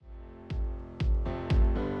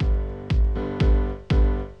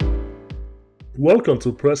Welcome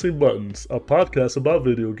to Pressing Buttons, a podcast about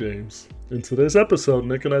video games. In today's episode,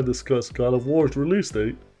 Nick and I discuss God of War's release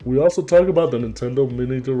date. We also talk about the Nintendo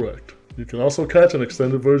Mini Direct. You can also catch an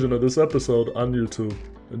extended version of this episode on YouTube.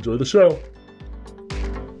 Enjoy the show!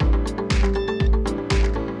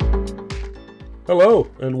 Hello,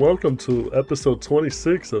 and welcome to episode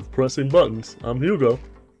 26 of Pressing Buttons. I'm Hugo.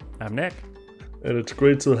 I'm Nick. And it's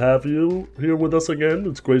great to have you here with us again.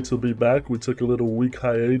 It's great to be back. We took a little week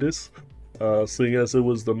hiatus, seeing as it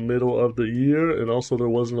was the middle of the year, and also there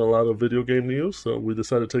wasn't a lot of video game news, so we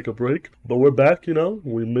decided to take a break. But we're back,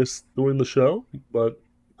 we missed doing the show, but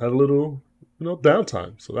had a little,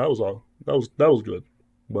 downtime. So that was all. That was good.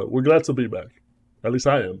 But we're glad to be back. At least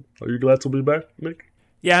I am. Are you glad to be back, Nick?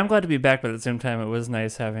 Yeah, I'm glad to be back, but at the same time, it was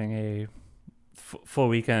nice having a full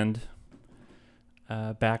weekend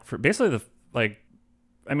back for basically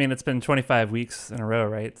it's been 25 weeks in a row,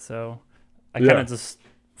 right? So I kind of just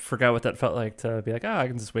forgot what that felt like to be like, I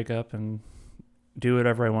can just wake up and do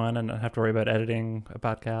whatever I want and not have to worry about editing a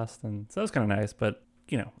podcast. And so that was kind of nice, but,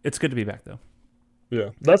 it's good to be back, though. Yeah,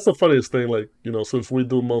 that's the funniest thing. Since we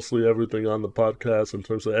do mostly everything on the podcast in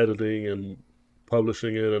terms of editing and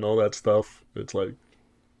publishing it and all that stuff, it's like,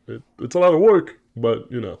 it's a lot of work, but,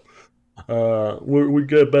 we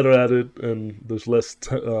get better at it and there's less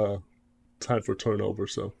time for turnover.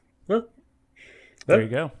 So, there you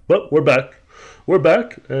go. But we're back.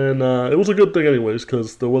 And it was a good thing anyways,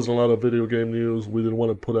 because there wasn't a lot of video game news. We didn't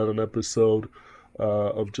want to put out an episode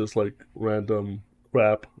of just random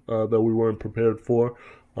crap that we weren't prepared for.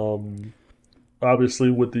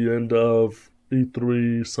 Obviously, with the end of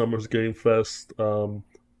E3, Summer's Game Fest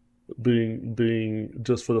being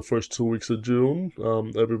just for the first 2 weeks of June,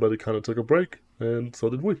 everybody kind of took a break, and so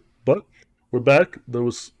did we. But we're back. There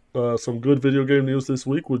was some good video game news this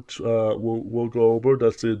week, which we'll go over.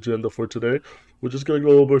 That's the agenda for today. We're just going to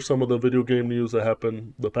go over some of the video game news that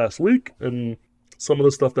happened the past week and some of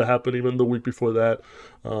the stuff that happened even the week before that.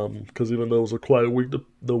 Because even though it was a quiet week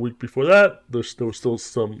the week before that, there was still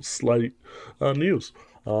some slight news.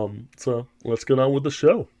 So let's get on with the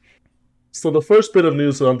show. So the first bit of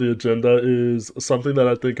news on the agenda is something that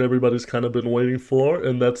I think everybody's kind of been waiting for,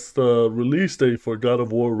 and that's the release date for God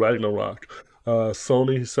of War Ragnarok.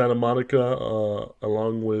 Sony Santa Monica,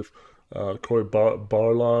 along with Cory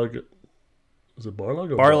Barlog. Is it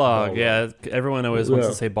Barlog? Barlog, yeah. Everyone always wants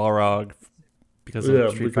to say Balrog because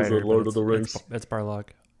of Street Fighter. Of Lord of the Rings. It's Barlog.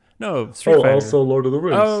 No, Street Fighter. Also Lord of the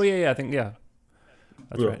Rings. Oh, yeah, I think, yeah.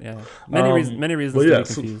 That's right, yeah. Many reasons to be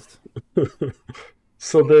confused.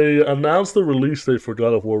 So they announced the release date for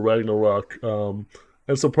God of War Ragnarok,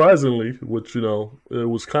 and surprisingly, which, it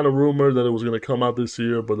was kind of rumored that it was going to come out this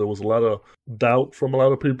year, but there was a lot of doubt from a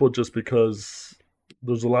lot of people just because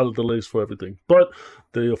there's a lot of delays for everything. But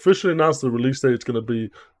they officially announced the release date. It's going to be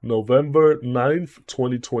November 9th,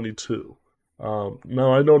 2022.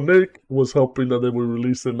 Now, I know Nick was hoping that they would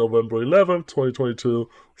release it November 11th, 2022,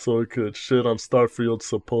 so it could shit on Starfield's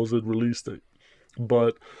supposed release date.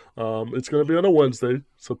 But it's going to be on a Wednesday,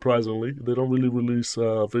 surprisingly. They don't really release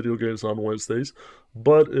video games on Wednesdays.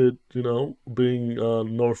 But it, being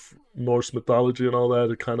Norse mythology and all that,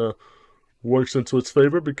 it kind of works into its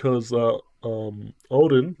favor because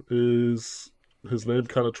Odin his name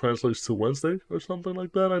kind of translates to Wednesday or something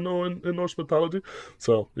like that, I know, in Norse mythology.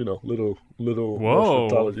 So, little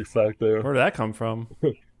Norse mythology fact there. Where did that come from?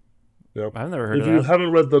 Yeah. I've never heard of that.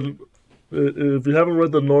 If you haven't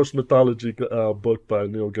read the Norse mythology book by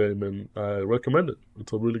Neil Gaiman, I recommend it.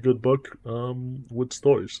 It's a really good book with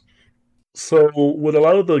stories. So with a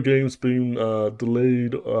lot of the games being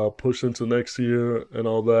delayed, pushed into next year and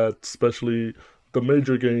all that, especially the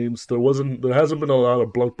major games, there hasn't been a lot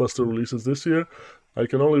of blockbuster releases this year. I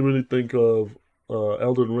can only really think of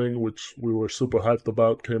Elden Ring, which we were super hyped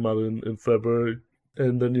about, came out in February.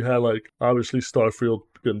 And then you had obviously Starfield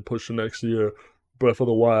getting pushed to next year, Breath of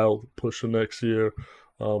the Wild pushed to next year,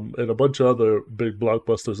 and a bunch of other big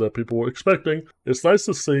blockbusters that people were expecting. It's nice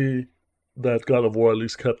to see that God of War at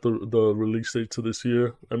least kept the release date to this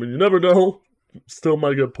year. I mean, you never know. Still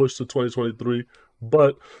might get pushed to 2023.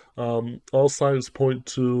 But all signs point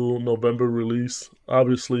to November release.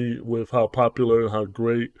 Obviously, with how popular and how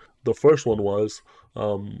great the first one was,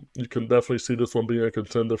 you can definitely see this one being a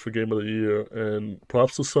contender for Game of the Year. And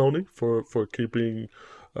props to Sony for keeping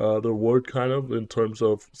their word, kind of, in terms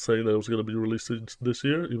of saying that it was going to be released this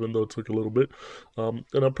year, even though it took a little bit. And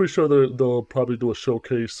I'm pretty sure they'll probably do a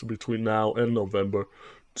showcase between now and November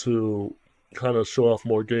to kind of show off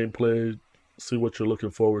more gameplay, see what you're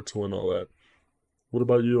looking forward to and all that. What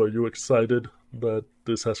about you? Are you excited that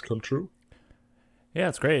this has come true? Yeah,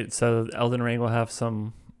 it's great. So Elden Ring will have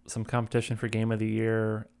some competition for Game of the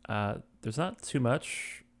Year. there's not too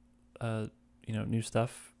much, new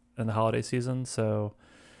stuff in the holiday season. So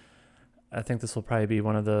I think this will probably be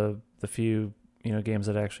one of the few games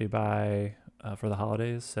that I actually buy for the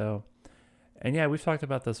holidays. So, and yeah, we've talked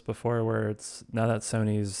about this before, where it's now that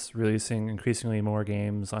Sony's releasing increasingly more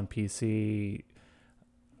games on PC.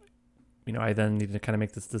 I then need to kind of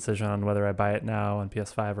make this decision on whether I buy it now on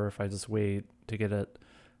PS5 or if I just wait to get it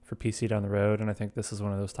for PC down the road. And I think this is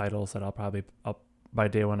one of those titles that I'll buy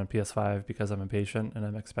day one on PS5 because I'm impatient and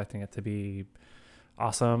I'm expecting it to be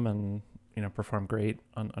awesome and perform great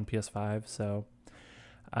on PS5. So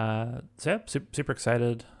yeah, super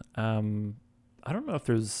excited. I don't know if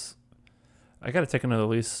there's. I got to take another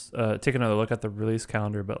look at the release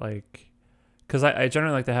calendar, but because I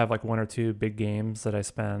generally like to have one or two big games that I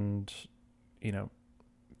spend,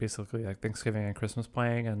 basically like Thanksgiving and Christmas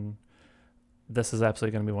playing, and this is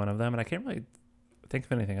absolutely going to be one of them. And I can't really think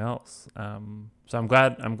of anything else. So I'm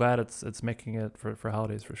glad it's making it for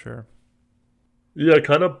holidays for sure. Yeah,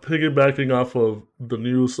 kind of piggybacking off of the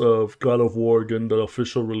news of God of War getting the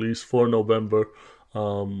official release for November.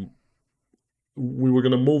 Um, we were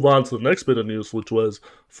going to move on to the next bit of news, which was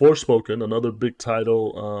Forspoken, another big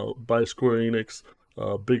title by Square Enix,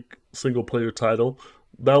 big single player title.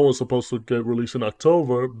 That was supposed to get released in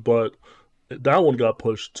October, but that one got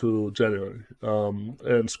pushed to January.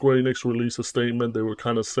 And Square Enix released a statement. They were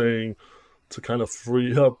kind of saying to kind of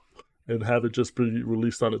free up and have it just be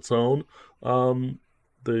released on its own.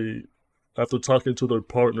 They, after talking to their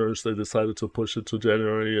partners, they decided to push it to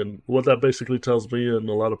January. And what that basically tells me and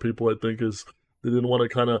a lot of people, I think, is they didn't want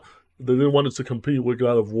it to compete with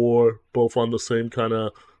God of War, both on the same kind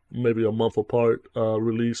of maybe a month apart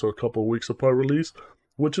release or a couple of weeks apart release,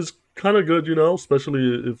 which is kind of good,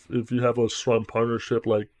 especially if you have a strong partnership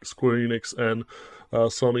like Square Enix and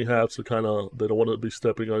Sony have to they don't want to be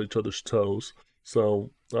stepping on each other's toes. So,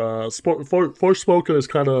 Forspoken is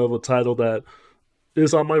kind of a title that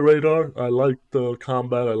is on my radar. I like the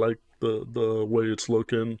combat. I like the way it's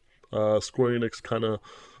looking. Square Enix kind of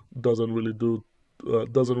doesn't really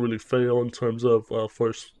doesn't really fail in terms of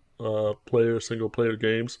first single player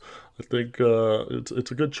games. I think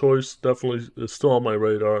it's a good choice. Definitely, it's still on my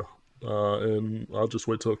radar, and I'll just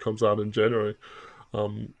wait till it comes out in January.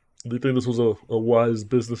 Do you think this was a wise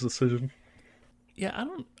business decision? Yeah,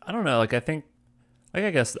 I don't know. I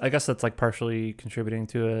guess that's partially contributing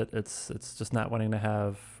to it. It's just not wanting to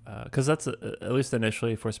have because that's at least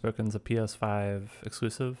initially Forspoken's a PS5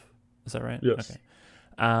 exclusive. Is that right? Yes. Okay.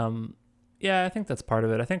 Yeah, I think that's part of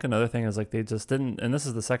it. I think another thing is they just didn't, and this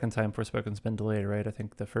is the second time Forspoken's been delayed, right? I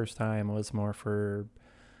think the first time was more for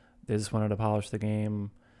they just wanted to polish the game.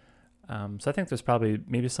 So I think there's probably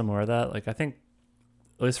maybe some more of that. I think,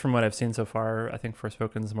 at least from what I've seen so far, I think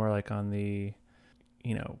Forspoken's more on the,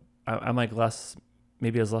 I'm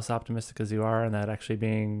maybe as less optimistic as you are on that actually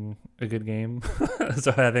being a good game.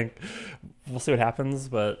 So I think we'll see what happens,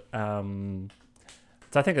 but so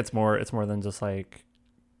I think it's more than just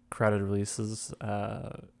crowded releases.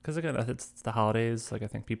 Because again, it's the holidays. I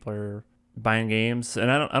think people are buying games,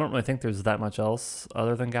 and I don't really think there's that much else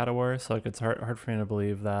other than God of War. So it's hard for me to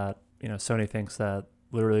believe that Sony thinks that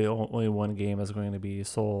literally only one game is going to be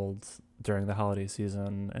sold during the holiday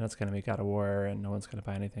season, and it's going to be God of War, and no one's going to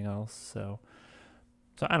buy anything else. So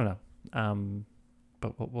I don't know.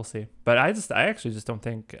 But we'll see. But I actually just don't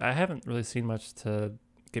think I haven't really seen much to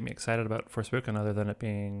get me excited about Forspoken other than it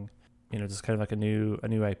being, just kind of a new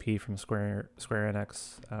IP from Square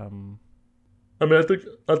Enix. I mean,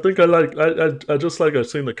 I think I just I've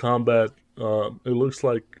seen the combat. It looks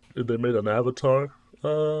like they made an Avatar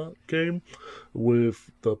game with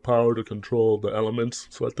the power to control the elements.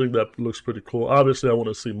 So I think that looks pretty cool. Obviously, I want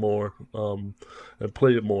to see more and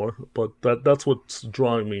play it more, but that's what's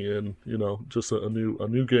drawing me in. Just a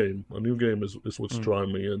new game. A new game is what's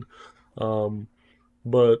drawing me in.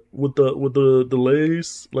 But with the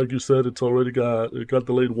delays, like you said, it got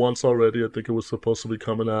delayed once already. I think it was supposed to be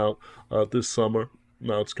coming out this summer.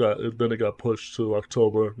 Now it got pushed to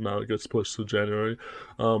October. Now it gets pushed to January.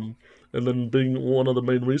 And then being one of the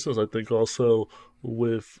main reasons, I think also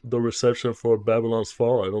with the reception for Babylon's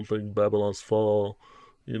Fall. I don't think Babylon's Fall,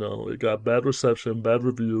 it got bad reception, bad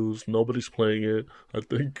reviews. Nobody's playing it. I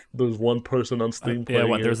think there's one person on Steam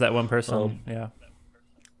playing it. There's that one person. Yeah.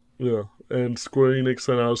 Yeah, and Square Enix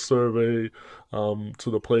sent out a survey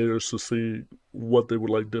to the players to see what they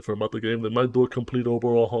would like different about the game. They might do a complete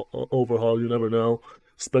overhaul. You never know,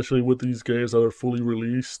 especially with these games that are fully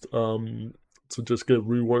released. To just get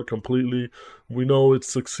reworked completely. We know it's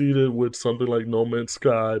succeeded with something like No Man's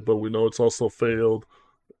Sky, but we know it's also failed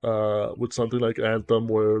with something like Anthem,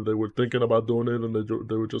 where they were thinking about doing it, and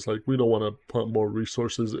they were just like, we don't want to put more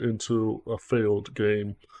resources into a failed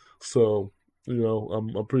game. So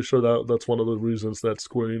I'm pretty sure that that's one of the reasons that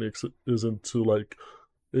Square Enix isn't to like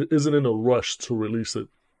isn't in a rush to release it.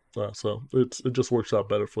 So it just works out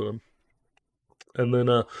better for them. And then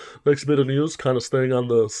next bit of news, kind of staying on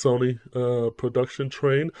the Sony production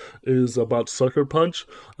train, is about Sucker Punch.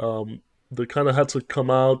 They kind of had to come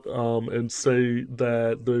out and say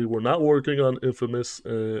that they were not working on Infamous,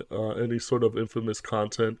 any sort of Infamous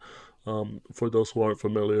content. For those who aren't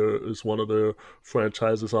familiar, is one of their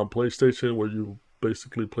franchises on PlayStation where you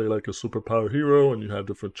basically play like a superpower hero and you have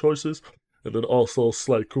different choices. And then also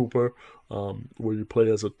Sly Cooper, where you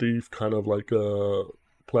play as a thief, kind of like a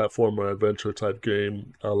platformer adventure type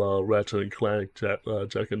game, a la Ratchet and Clank, Jak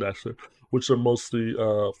and Daxter, which are mostly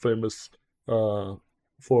famous uh,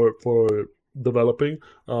 for developing.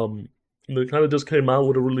 They kind of just came out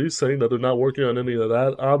with a release saying that they're not working on any of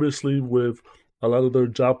that. Obviously, with a lot of their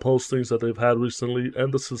job postings that they've had recently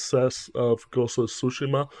and the success of Ghost of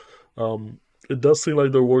Tsushima, it does seem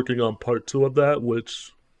like they're working on part two of that,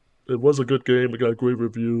 which it was a good game. It got great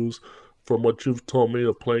reviews. From what you've told me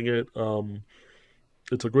of playing it,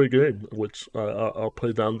 it's a great game, which I'll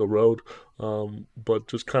play down the road. But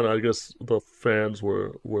just kind of, I guess, the fans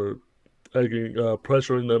were egging,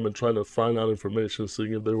 pressuring them and trying to find out information,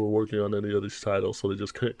 seeing if they were working on any of these titles. So they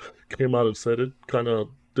just came out and said it. Kind of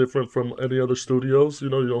different from any other studios. You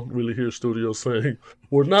don't really hear studios saying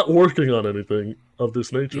we're not working on anything of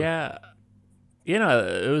this nature. Yeah,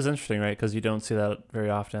 it was interesting, right? Because you don't see that very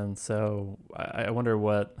often. So I wonder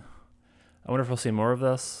if we'll see more of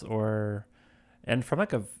this, or and from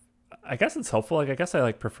like I guess it's helpful. Like I guess I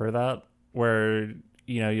like prefer that where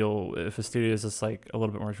you'll if a studio is just like a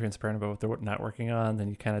little bit more transparent about what they're not working on, then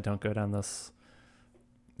you kind of don't go down this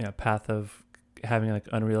path of having like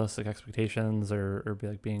unrealistic expectations or be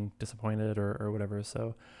like being disappointed or whatever.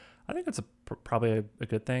 So I think it's probably a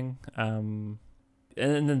good thing. And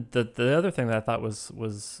then the other thing that I thought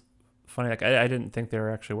was funny, like I didn't think they were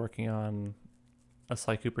actually working on a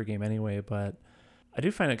Sly Cooper game anyway, but I do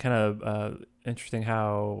find it kind of interesting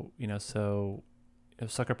how so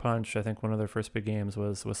Sucker Punch, I think one of their first big games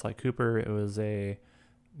was Sly Cooper. It was a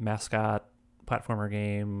mascot platformer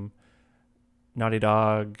game. Naughty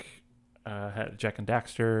Dog had Jak and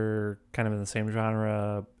Daxter, kind of in the same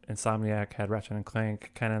genre. Insomniac had Ratchet and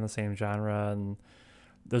Clank, kind of in the same genre, and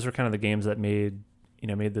those were kind of the games that made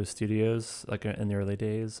those studios like in the early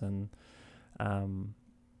days. And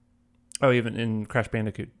even in Crash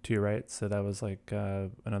Bandicoot 2, right? So that was like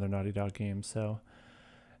another Naughty Dog game. So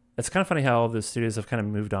it's kind of funny how all the studios have kind of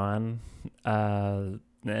moved on, and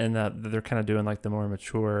that they're kind of doing like the more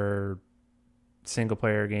mature single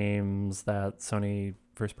player games that Sony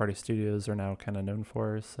first party studios are now kind of known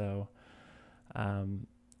for. So,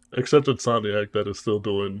 Except Insomniac, that is still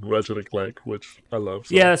doing Ratchet and Clank, which I love.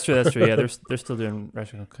 So. Yeah, that's true. That's true. Yeah, they're still doing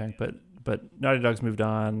Ratchet and Clank, but Naughty Dog's moved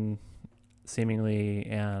on seemingly,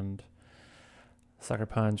 and Sucker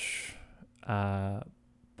Punch.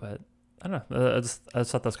 But I don't know. I just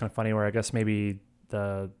thought that's kind of funny. Where I guess maybe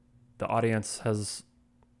the audience has,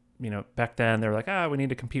 back then they were like, we need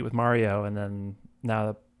to compete with Mario, and then now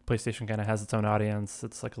the PlayStation kind of has its own audience.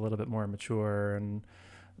 It's like a little bit more mature, and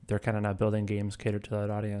they're kind of now building games catered to that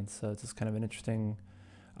audience. So it's just kind of an interesting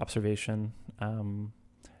observation. And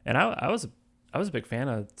I was a big fan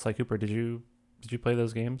of Sly Cooper. Did you play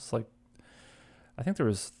those games? Like, I think there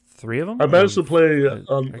was 3 of them. I managed to play.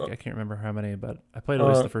 I can't remember how many, but I played at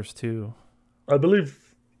least the first 2. I believe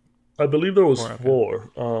there was 4.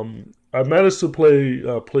 I managed to play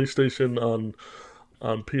PlayStation on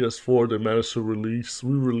PS4. They managed to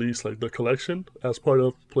re-release like the collection as part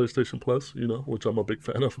of PlayStation Plus, which I'm a big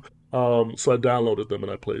fan of. So I downloaded them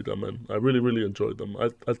and I played them, and I really, really enjoyed them.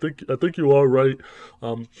 I think you are right,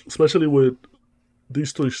 especially with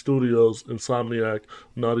these 3 studios, Insomniac,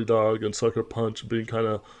 Naughty Dog, and Sucker Punch, being kind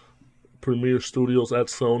of premier studios at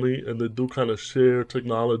Sony, and they do kind of share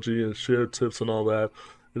technology and share tips and all that.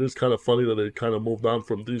 It is kind of funny that they kind of moved on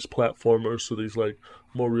from these platformers to these like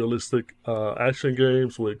more realistic action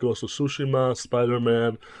games with Ghost of Tsushima,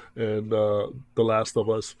 Spider-Man, and The Last of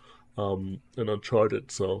Us, and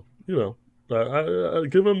Uncharted. So I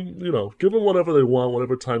give them whatever they want,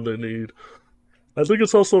 whatever time they need. I think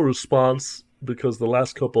it's also a response because the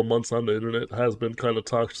last couple of months on the internet has been kind of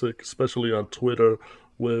toxic, especially on Twitter,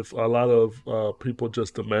 with a lot of people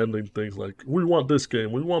just demanding things like, we want this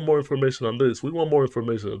game, we want more information on this, we want more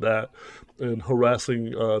information on that, and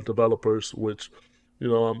harassing developers, which,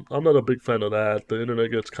 I'm not a big fan of that. The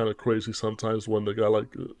internet gets kind of crazy sometimes when they got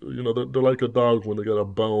like, they're like a dog when they got a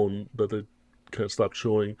bone that they can't stop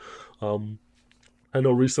chewing. Um, I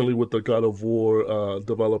know recently with the God of War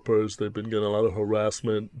developers, they've been getting a lot of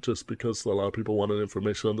harassment just because a lot of people wanted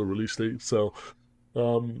information on the release date. So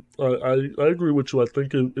I agree with you. I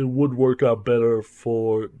think it would work out better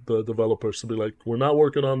for the developers to be like, we're not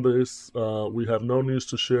working on this. We have no news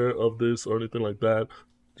to share of this or anything like that.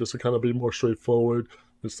 Just to kind of be more straightforward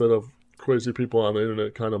instead of crazy people on the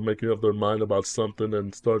internet kind of making up their mind about something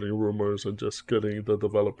and starting rumors and just getting the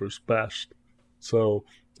developers bashed. So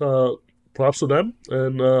uh, props to them.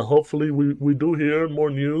 And hopefully we do hear more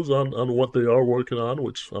news on what they are working on,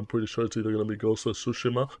 which I'm pretty sure it's either going to be Ghost of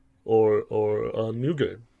Tsushima or a new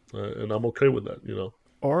game, and I'm okay with that. You know,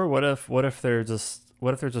 Or what if they're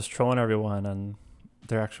just trolling everyone and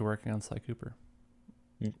they're actually working on Sly Cooper?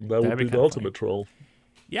 that would That'd be be the kind of funny. ultimate troll.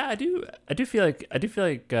 Yeah, I do feel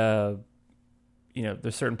like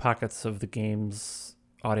there's certain pockets of the game's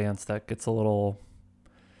audience that gets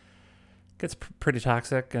pretty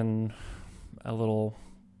toxic and a little,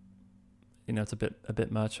 it's a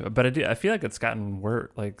bit much. But I feel like it's gotten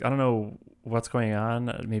worse. Like I don't know what's going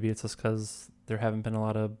on. Maybe it's just because there haven't been a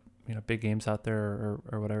lot of big games out there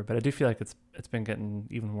or whatever. But I do feel like it's been getting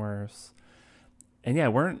even worse. And yeah,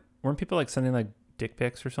 weren't people like sending like dick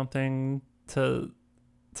pics or something to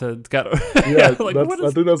get yeah, Yeah, like that's what I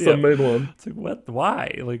is think that's the yeah, main one. it's like what,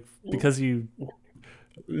 why, like because you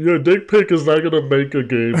Your dick pic is not gonna make a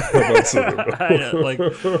game come out sooner. I know, like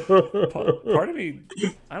part of me,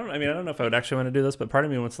 I don't know if I would actually want to do this, but part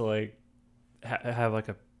of me wants to like have like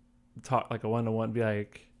a talk, like a one-to-one, be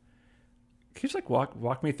like, can you just like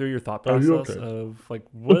walk me through your thought Are you process okay? of like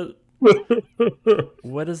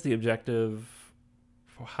what is the objective,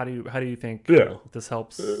 how do you think Yeah, this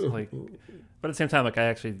helps, like, but at the same time, like I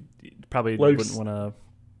actually probably like wouldn't want to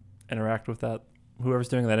interact with that, whoever's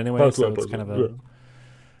doing that anyway, talk to so that it's kind person. of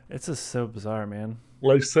Yeah. it's just so bizarre, man.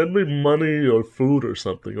 Like send me money or food or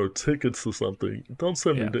something or tickets to something. Don't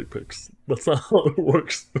send me Yeah. dick pics. That's not how it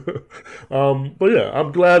works. But yeah,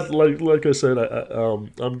 I'm glad. Like I said,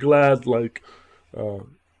 I'm glad. Like uh,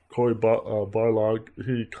 Barlog,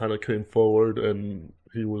 he kind of came forward and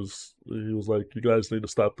he was like, you guys need to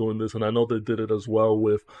stop doing this. And I know they did it as well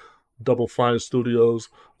with Double Fine Studios.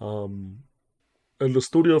 Um, and the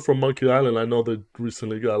studio from Monkey Island, I know they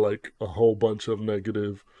recently got like a whole bunch of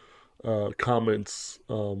negative comments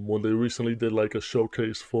when they recently did like a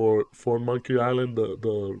showcase for Monkey Island,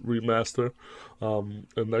 the remaster,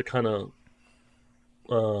 and that kind of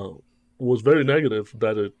uh, was very negative.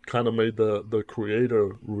 That it kind of made the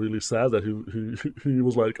creator really sad that he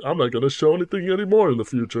was like, I'm not gonna show anything anymore in the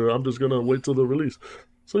future. I'm just gonna wait till the release.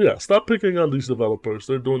 So yeah, stop picking on these developers.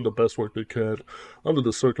 They're doing the best work they can under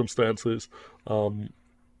the circumstances, um,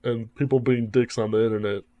 and people being dicks on the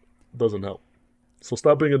internet doesn't help. So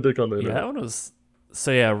stop being a dick on the Yeah, that internet. one was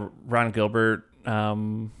so yeah. Ron Gilbert,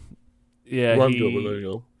 yeah, Ron Gilbert, there he.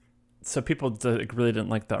 you go. So people really didn't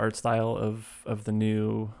like the art style of the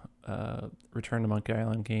new Return to Monkey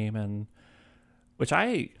Island game, and which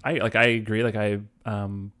I like. I agree. Like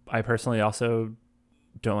I personally also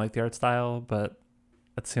don't like the art style, but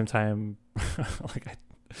at the same time, like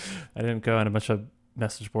I didn't go on a bunch of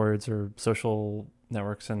message boards or social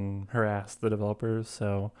networks and harass the developers.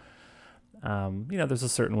 So there's a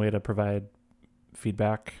certain way to provide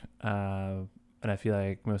feedback, and I feel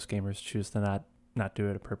like most gamers choose to not do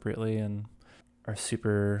it appropriately and are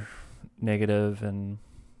super negative, and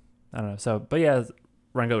I don't know. So, but yeah,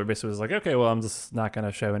 Ryan Gilbert basically was like, okay, well, I'm just not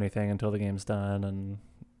gonna show anything until the game's done, and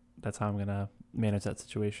that's how I'm gonna manage that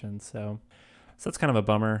situation. So that's kind of a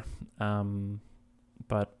bummer.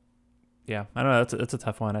 But yeah, I don't know. It's a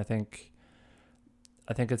tough one. I think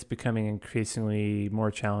it's becoming increasingly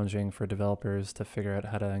more challenging for developers to figure out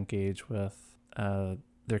how to engage with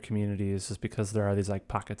their communities, just because there are these like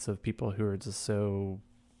pockets of people who are just so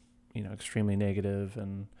extremely negative,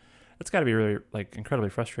 and it's got to be really like incredibly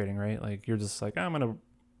frustrating, right? Like you're just like, oh, I'm gonna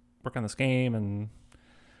work on this game and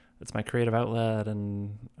it's my creative outlet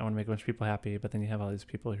and I want to make a bunch of people happy, but then you have all these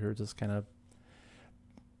people who are just kind of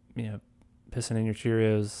you know pissing in your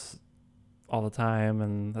Cheerios all the time,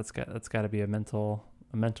 and that's got to be a mental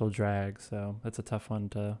drag. So that's a tough one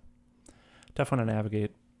to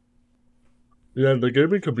navigate. Yeah, and the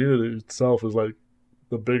gaming community itself is like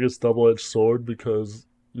the biggest double-edged sword because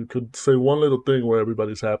you could say one little thing where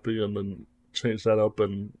everybody's happy and then change that up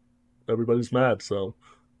and everybody's mad. So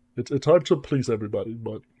it's hard to please everybody,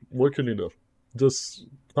 but what can you do? Just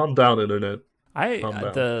calm down, internet. I Calm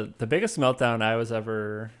down. the biggest meltdown I was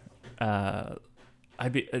ever uh I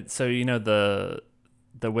be so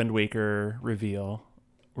the Wind Waker reveal.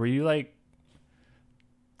 Were you like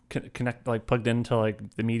connect like plugged into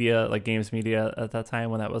like the media, like games media at that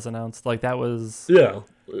time when that was announced. Like that was I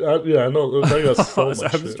know. They got so much so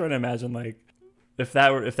I'm just shit. trying to imagine like if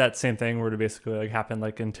that same thing were to basically like happen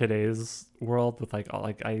like in today's world with like all,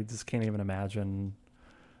 like I just can't even imagine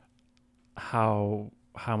how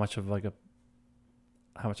much of like a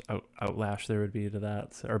how much outlash there would be to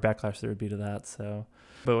that, or backlash there would be to that. So,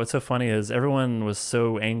 but what's so funny is everyone was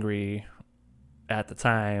so angry at the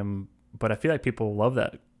time, but I feel like people love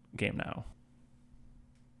that game now.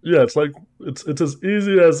 Yeah, it's like it's as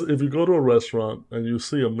easy as if you go to a restaurant and you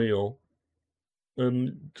see a meal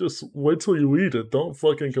and just wait till you eat it. Don't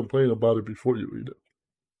fucking complain about it before you eat it.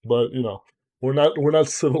 But we're not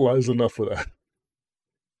civilized enough for that.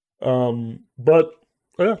 But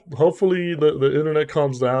yeah, hopefully the internet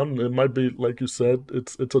calms down. It might be like you said,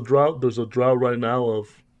 it's a drought. There's a drought right now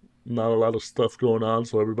of not a lot of stuff going on,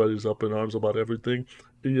 so everybody's up in arms about everything.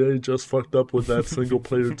 EA just fucked up with that single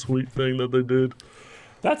player tweet thing that they did.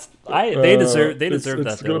 That's they deserve that it's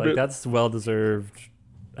though. gonna Like be that's well deserved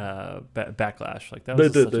backlash. Like that they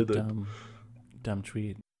was did such they a did. dumb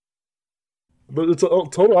tweet. But it's a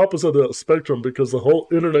total opposite of the spectrum because the whole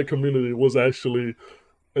internet community was actually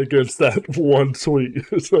against that one tweet.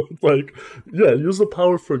 So it's like, yeah, use the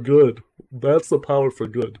power for good. That's the power for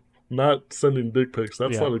good. Not sending dick pics.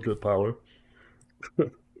 That's Yeah. not a good power.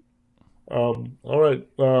 All right.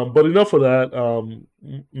 But enough of that.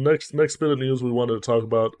 Next bit of news we wanted to talk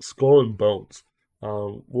about Skull and Bones.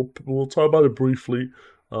 We'll talk about it briefly.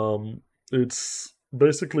 It's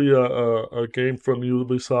basically a game from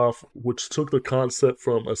Ubisoft which took the concept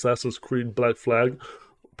from Assassin's Creed Black Flag,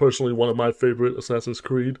 personally one of my favorite Assassin's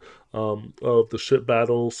Creed, of the ship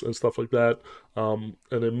battles and stuff like that. And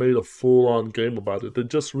it made a full-on game about it. They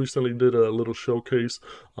just recently did a little showcase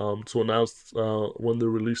to announce when the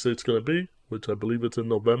release date's going to be, which I believe it's in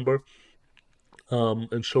November,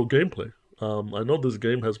 and show gameplay. I know this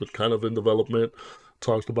game has been kind of in development,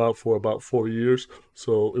 talked about for about 4 years,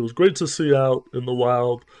 so it was great to see out in the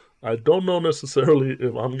wild. I don't know necessarily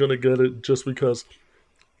if I'm going to get it just because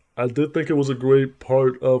I did think it was a great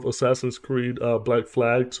part of Assassin's Creed Black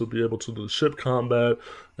Flag to be able to do ship combat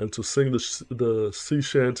and to sing the sea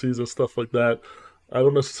shanties and stuff like that. I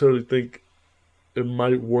don't necessarily think it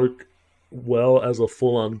might work well as a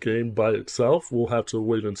full-on game by itself. We'll have to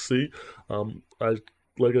wait and see. I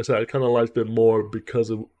like I said, I kind of liked it more because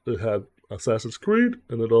it had Assassin's Creed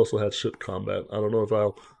and it also had ship combat. I don't know if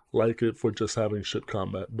I'll like it for just having ship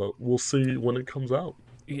combat, but we'll see when it comes out.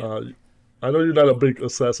 Yeah. I know you're not a big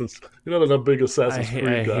Assassin's I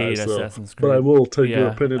Creed guy, hate so Assassin's Creed. but I will take your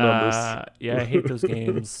Yeah. opinion on this. Yeah, I hate those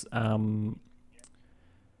games. And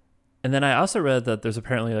then I also read that there's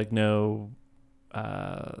apparently like no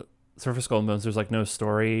Surface Skull and Bones. There's like no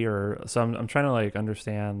story, or so I'm trying to like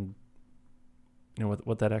understand,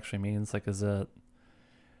 what that actually means. Like, is it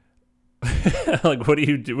like what do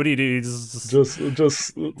you do? What do you do? You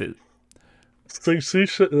Just sing sea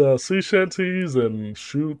shanties and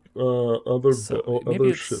shoot maybe other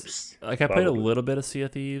it's ships. like I played a Probably. little bit of Sea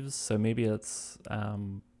of Thieves, so maybe it's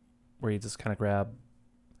where you just kind of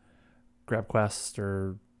grab quests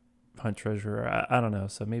or hunt treasure. I don't know.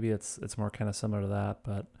 So maybe it's more kind of similar to that.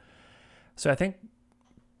 But so I think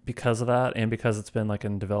because of that, and because it's been like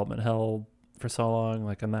in development hell for so long,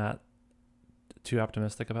 like I'm not too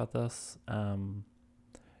optimistic about this.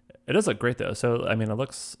 It does look great though. So I mean, it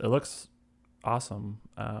looks awesome.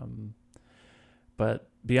 But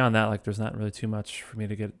beyond that, like there's not really too much for me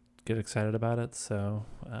to get excited about it. So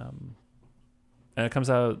and it comes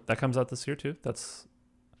out this year too.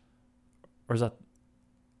 Or is that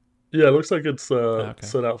Yeah, it looks like it's okay?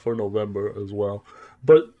 set out for November as well.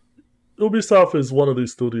 But Ubisoft is one of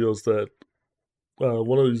these studios that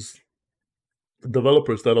one of these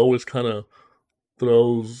developers that always kind of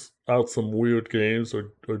throws out some weird games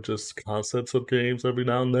or just concepts of games every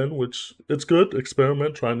now and then, which it's good.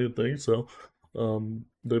 Experiment, try new things. So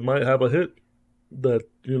they might have a hit that,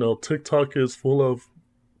 TikTok is full of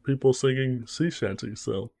people singing sea shanties.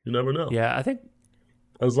 So you never know. Yeah, I think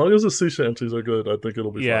As long as the sea shanties are good, I think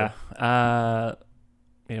it'll be yeah. fine.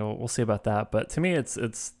 We'll see about that. But to me, it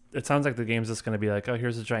sounds like the game's just going to be like, oh,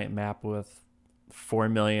 here's a giant map with 4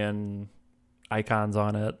 million icons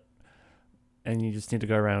on it, and you just need to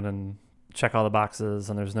go around and check all the boxes,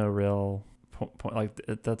 and there's no real point. Like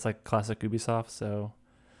that's like classic Ubisoft. So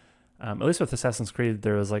at least with Assassin's Creed,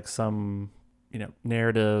 there was like some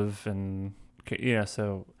narrative and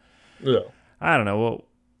so Yeah. I don't know.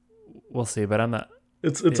 We'll see, but I'm not.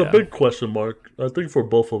 It's a Yeah. big question mark. I think for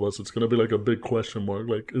both of us, it's going to be like a big question mark.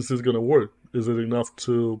 Like, is this going to work? Is it enough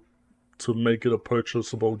to make it a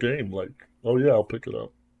purchasable game? Like, oh yeah, I'll pick it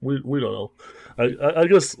up. We don't know. I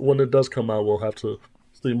guess when it does come out, we'll have to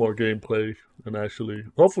see more gameplay and actually.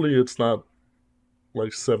 Hopefully, it's not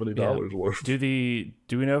like Yeah. $70 worth. Do we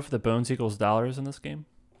know if the bones equals dollars in this game?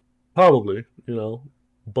 Probably,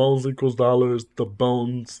 bones equals dollars. The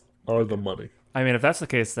bones are the Okay. money. I mean, if that's the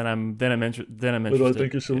case, then I'm Where do I interested.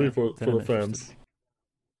 think you should Yeah, leave for then for I'm the interested.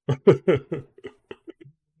 fans?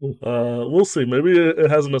 We'll see. Maybe it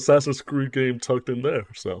has an Assassin's Creed game tucked in there.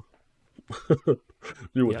 So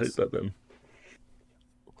you would hate Yes. that then.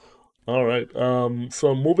 All right.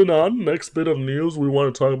 So moving on, next bit of news we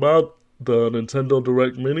want to talk about the Nintendo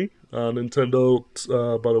Direct Mini. Nintendo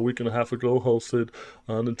about a week and a half ago hosted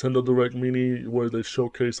Nintendo Direct Mini where they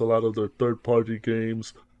showcase a lot of their third-party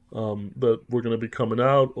games that were going to be coming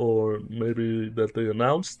out or maybe that they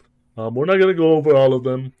announced. We're not going to go over all of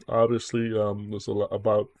them. Obviously, there's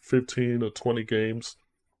about 15 or 20 games.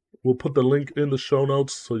 We'll put the link in the show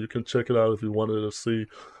notes so you can check it out if you wanted to see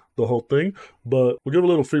the whole thing. But we'll give a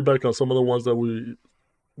little feedback on some of the ones that we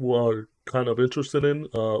are kind of interested in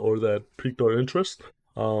or that piqued our interest.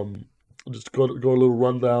 Um, just go a little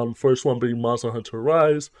rundown. First one being Monster Hunter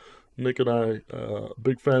Rise. Nick and I,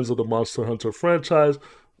 big fans of the Monster Hunter franchise.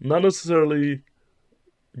 Not necessarily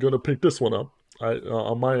gonna pick this one up.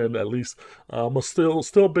 On my end at least, I'm still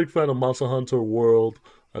a big fan of Monster Hunter World.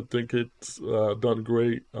 I think it's done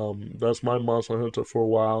great. That's my Monster Hunter for a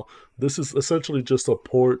while. This is essentially just a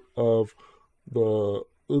port of the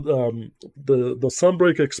the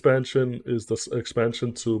Sunbreak expansion is the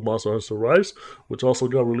expansion to Monster Hunter Rise, which also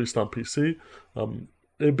got released on PC.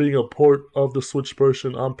 It being a port of the Switch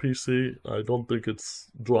version on PC, I don't think it's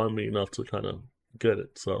drawing me enough to kind of get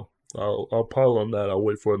it. So I'll pile on that. I'll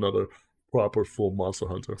wait for another proper full Monster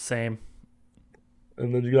Hunter. Same.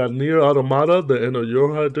 And then you got Nier Automata, the Eno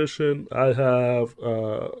Yorai edition. I have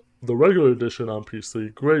the regular edition on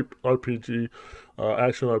PC. Great RPG,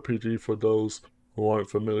 action RPG for those who aren't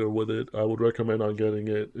familiar with it. I would recommend on getting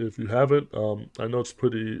it if you haven't. I know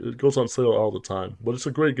it goes on sale all the time, but it's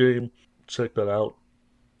a great game. Check that out.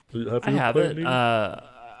 Have I you have played it. Nier?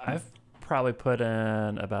 I've probably put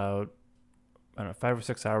in about, I don't know, 5 or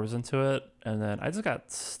 6 hours into it, and then I just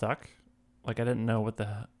got stuck. Like I didn't know what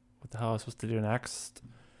the hell I was supposed to do next,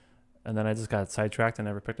 and then I just got sidetracked and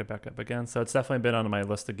never picked it back up again. So it's definitely been on my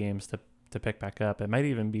list of games to pick back up. It might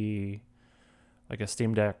even be like a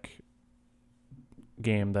Steam Deck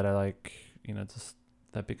game that I like. Just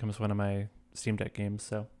that becomes one of my Steam Deck games.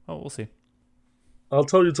 So we'll see. I'll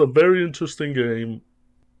tell you, it's a very interesting game.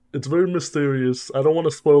 It's very mysterious. I don't want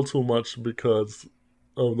to spoil too much because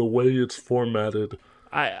of the way it's formatted.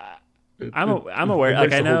 I It I'm it, I'm it, aware. it Like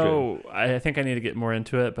makes I the whole game. know. I think I need to get more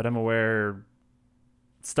into it, but I'm aware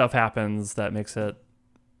stuff happens that makes it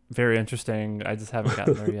very interesting. I just haven't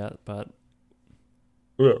gotten there yet, but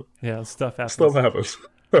Yeah, yeah, stuff stuff happens.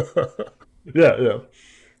 happens. Yeah, yeah.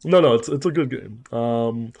 No, it's a good game.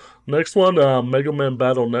 Next one, Mega Man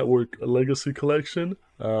Battle Network Legacy Collection,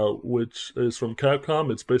 which is from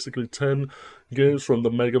Capcom. It's basically 10 games from the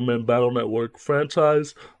Mega Man Battle Network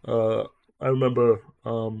franchise. I remember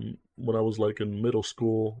when I was like in middle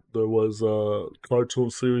school, there was a cartoon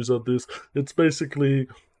series of this. It's basically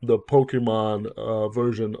the Pokemon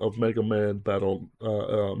version of Mega Man,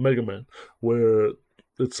 where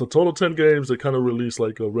it's a total 10 games. They kind of released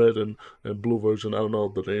like a red and blue version. I don't know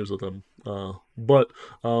the names of them, but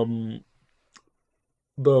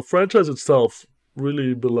the franchise itself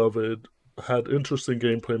really beloved. Had interesting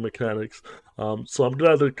gameplay mechanics, so I'm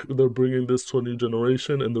glad that they're bringing this to a new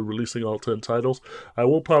generation and they're releasing all 10 titles. I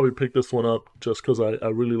will probably pick this one up just because I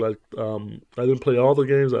really like. I didn't play all the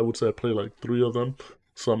games. I would say I played like 3 of them,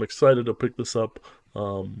 so I'm excited to pick this up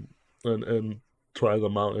and try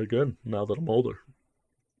them out again now that I'm older.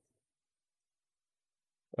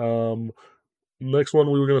 Um, Next one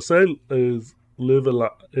we were gonna say is live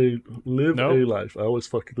Nope. a life. I always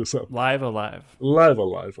fuck this up. Live Alive. Live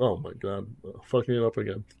alive. Oh my god, fucking it up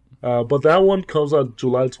again. But that one comes out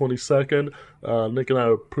July 22nd. Nick and I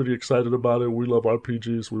are pretty excited about it. We love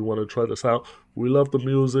RPGs. We want to try this out. We love the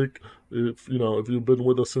music. If you've been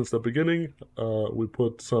with us since the beginning, we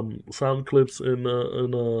put some sound clips in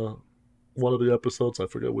one of the episodes. I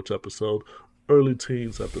forget which episode. Early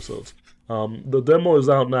teens episodes. The demo is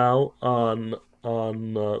out now on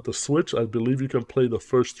the Switch. I believe you can play the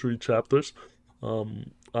first 3 chapters.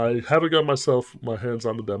 I haven't got my hands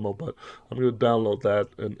on the demo, but I'm gonna download that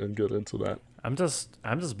and get into that. I'm just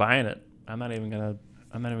buying it. I'm not even gonna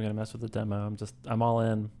mess with the demo. I'm all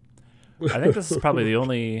in. I think this is probably the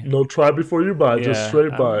only No try before you buy, just yeah.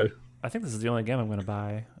 straight buy I think this is the only game I'm gonna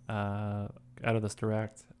buy out of this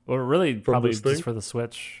direct, or really from probably this thing. just for the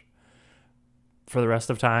Switch for the rest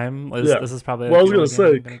of time. Yeah. This is probably Well, like I the was gonna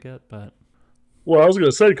only game I'm say. gonna get, but Well, I was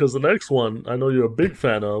gonna say because the next one I know you're a big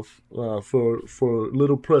fan of for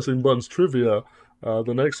Little Pressing Buttons trivia.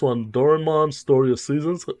 The next one, Doraemon Story of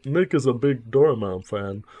Seasons. Nick is a big Doraemon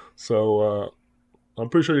fan, so I'm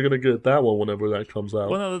pretty sure you're gonna get that one whenever that comes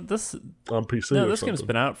well, out on PC no, or this game's something.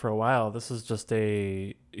 been out for a while. This is just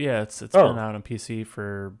it's been Oh, out on PC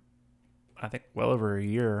for I think well over a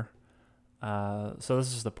year. So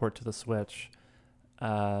this is the port to the Switch.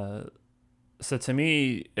 Uh, so to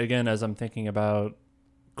me, again, as I'm thinking about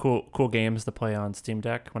cool games to play on Steam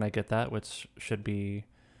Deck when I get that, which should be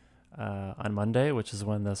on Monday, which is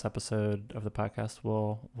when this episode of the podcast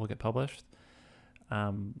will get published.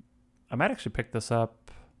 I might actually pick this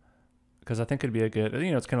up because I think it'd be a good.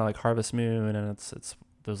 It's kind of like Harvest Moon, and it's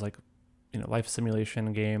those like life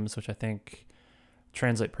simulation games, which I think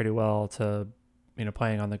translate pretty well to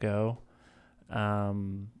playing on the go.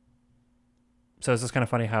 Um, so it's just kind of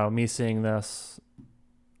funny how me seeing this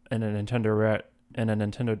in a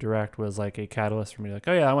Nintendo Direct was like a catalyst for me, like,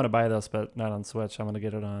 oh yeah, I want to buy this, but not on Switch. I'm going to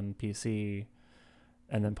get it on PC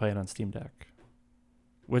and then play it on Steam Deck,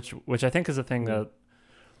 which I think is a thing yeah. that,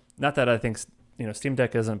 not that I think Steam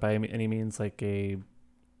Deck isn't by any means like a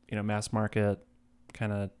mass market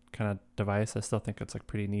kind of device. I still think it's like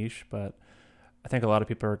pretty niche, but I think a lot of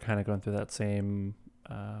people are kind of going through that same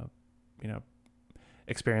you know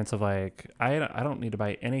experience of like I don't need to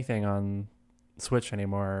buy anything on Switch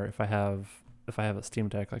anymore if I have a Steam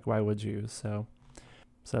Deck. Like, why would you? So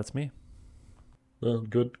that's me.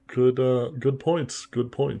 Good points.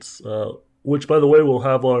 Good points. Which, by the way, we'll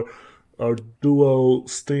have our duo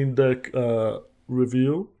Steam Deck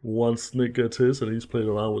review once Nick gets his, and he's played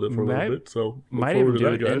around with it for a little Might bit. So look might even forward to do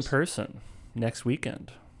that, it in guys. person next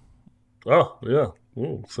weekend. Oh yeah.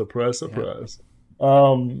 Ooh, surprise, Yeah. surprise.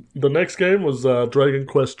 The next game was Dragon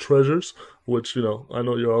Quest Treasures, which I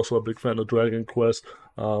know you're also a big fan of Dragon Quest.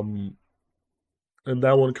 Um, and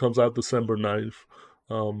that one comes out December 9th.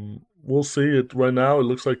 We'll see it right now. It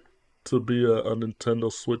looks like to be a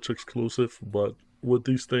Nintendo Switch exclusive, but with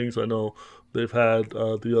these things, I know they've had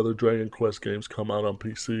the other Dragon Quest games come out on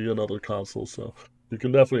PC and other consoles, so you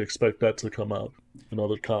can definitely expect that to come out in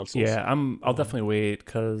other consoles. Yeah, I'll Um, definitely wait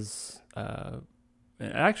because I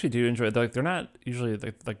actually do enjoy. Like, they're not usually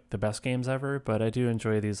like the best games ever, but I do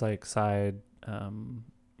enjoy these like side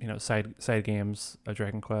games of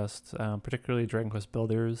Dragon Quest, particularly Dragon Quest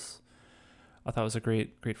Builders. I thought it was a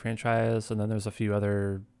great franchise, and then there's a few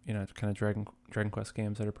other kind of Dragon Quest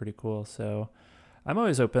games that are pretty cool. So I'm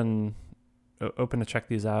always open to check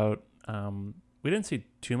these out. We didn't see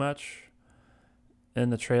too much in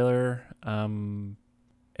the trailer, and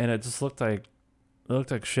it just looked like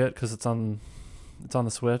shit because it's on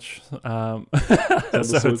the Switch. on the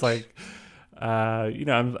So it's Switch. like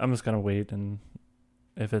I'm just gonna wait, and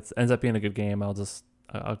if it ends up being a good game, I'll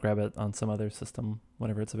grab it on some other system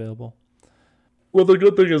whenever it's available. Well, the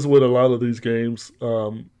good thing is with a lot of these games,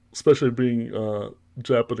 especially being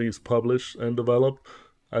Japanese published and developed,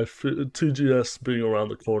 I feel TGS being around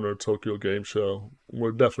the corner, Tokyo Game Show,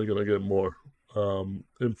 we're definitely gonna get more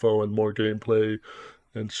info and more gameplay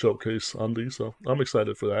and showcase on these. So I'm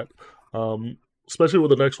excited for that. Especially with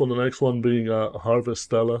the next one. The next one being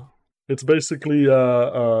Harvestella. It's basically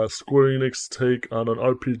Square Enix take on an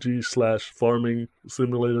RPG slash farming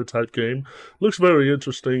simulator type game. Looks very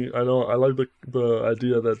interesting. I know I like the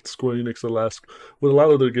idea that Square Enix, the last with a lot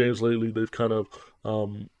of their games lately, they've kind of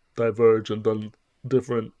diverged and done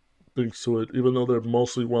different things to it. Even though they're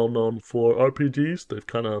mostly well known for RPGs, they've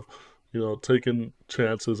kind of taken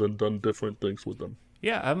chances and done different things with them.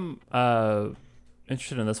 Yeah, I'm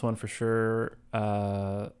interested in this one for sure.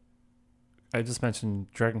 I just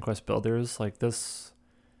mentioned Dragon Quest Builders. Like, this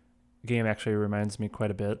game actually reminds me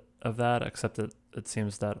quite a bit of that, except it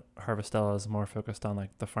seems that Harvestella is more focused on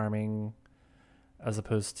like the farming as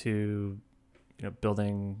opposed to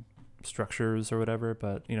building structures or whatever.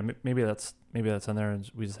 But maybe that's in there and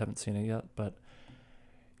we just haven't seen it yet. But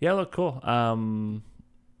yeah, look cool.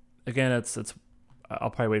 Again, it's I'll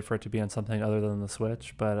probably wait for it to be on something other than the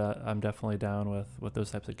Switch, but I'm definitely down with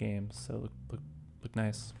those types of games. So look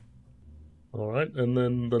nice. All right, and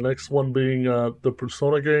then the next one being the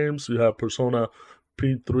Persona games. You have Persona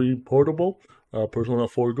P3 Portable, Persona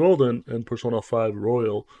 4 Golden, and Persona 5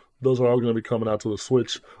 Royal. Those are all going to be coming out to the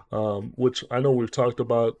Switch, which I know we've talked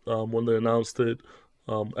about when they announced it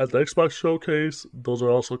at the Xbox showcase. Those are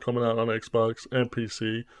also coming out on Xbox and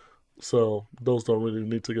PC, so those don't really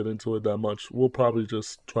need to get into it that much. We'll probably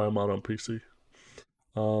just try them out on PC.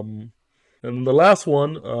 Um, and the last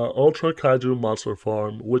one, Ultra Kaiju Monster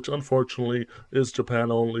Farm, which unfortunately is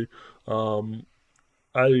Japan only. Um,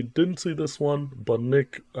 I didn't see this one, but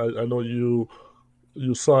Nick, I know you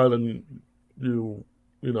saw it and you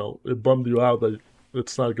it bummed you out that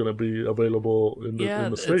it's not going to be available in Yeah,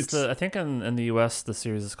 the it's states. the I think in the US the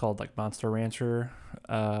series is called like Monster Rancher,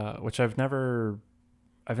 which I've never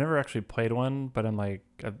actually played one, but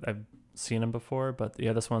I've seen them before. But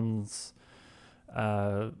yeah, this one's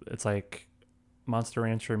it's like Monster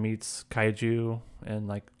Rancher meets Kaiju and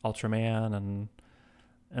like Ultraman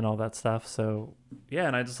and all that stuff. So yeah,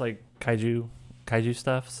 and I just like kaiju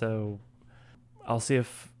stuff. So I'll see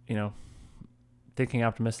if thinking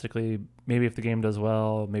optimistically, maybe if the game does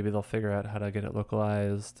well, maybe they'll figure out how to get it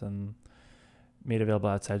localized and made available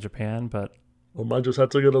outside Japan. But I might just have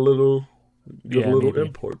to get a yeah, little maybe.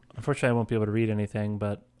 import. Unfortunately, I won't be able to read anything.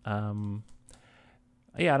 But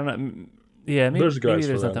yeah, I don't know. Yeah, maybe, There's maybe guys for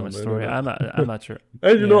there's not that that on much the story. internet. I'm not sure.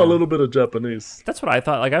 And you know a Yeah, little bit of Japanese. that's what I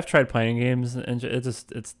thought. Like I've tried playing games and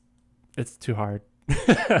it's too hard.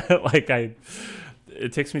 like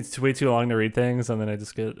it takes me way too long to read things, and then I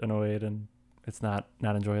just get annoyed, and it's not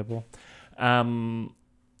enjoyable. Um,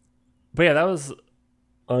 but yeah, that was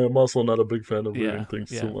I am also not a big fan of reading yeah, things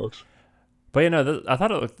too yeah. much. But I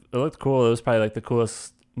thought it looked cool. It was probably like the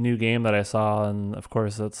coolest new game that I saw, and of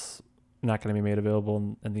course it's not going to be made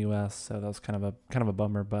available in the U.S. So that was kind of a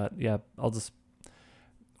bummer. But yeah, I'll just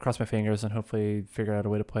cross my fingers and hopefully figure out a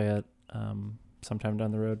way to play it sometime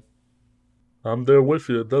down the road. I'm there with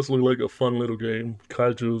you. It does look like a fun little game.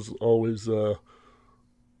 Kaiju's always a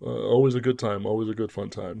good time, always a good fun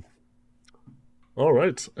time. All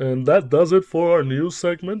right, and that does it for our news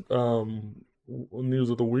segment. News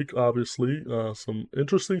of the week, obviously, some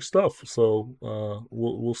interesting stuff. So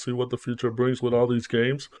we'll see what the future brings with all these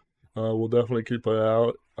games. We'll definitely keep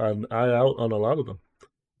an eye out on a lot of them.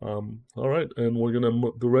 All right, and we're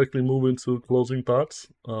gonna directly move into closing thoughts.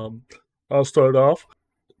 I'll start off.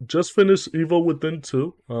 Just finished Evil Within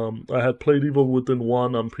 2. I had played Evil Within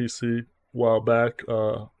 1 on PC a while back.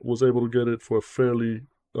 Was able to get it for a fairly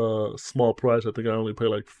small price. I think I only paid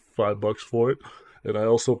like $5 for it. And I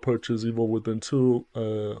also purchased Evil Within 2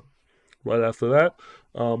 right after that.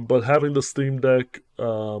 But having the Steam Deck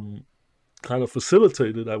kind of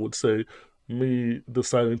facilitated, I would say, me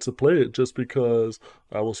deciding to play it just because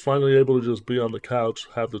I was finally able to just be on the couch,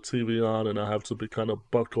 have the TV on, and I have to be kind of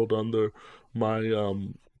buckled under my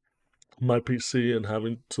PC and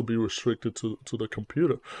having to be restricted to the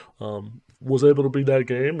computer. Was able to beat that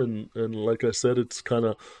game, and like I said, it's kind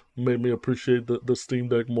of made me appreciate the Steam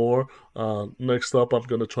Deck more. Next up, I'm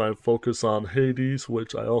going to try and focus on Hades,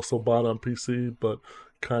 which I also bought on PC, but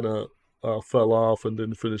kind of fell off and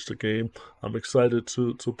didn't finish the game. I'm excited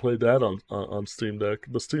to play that on Steam Deck.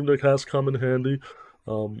 The Steam Deck has come in handy.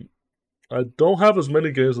 Um, I don't have as many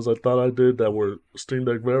games as I thought I did that were Steam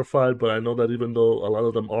Deck verified, but I know that even though a lot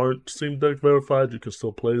of them aren't Steam Deck verified, you can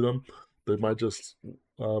still play them. They might just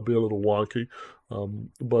be a little wonky.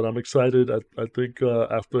 But I'm excited. I think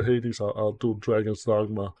after Hades, I'll do Dragon's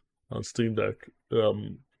Dogma on Steam Deck.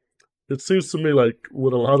 It seems to me like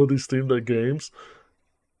with a lot of these Steam Deck games,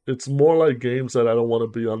 it's more like games that I don't want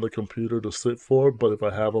to be on the computer to sit for, but if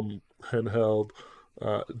I have them handheld,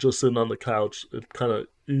 just sitting on the couch, it's kind of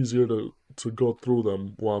easier to go through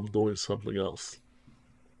them while I'm doing something else.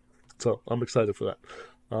 So I'm excited for that.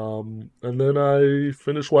 And then I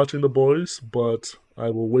finished watching The Boys, but I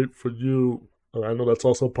will wait for you. I know that's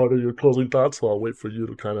also part of your closing thoughts, so I'll wait for you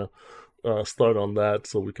to kind of start on that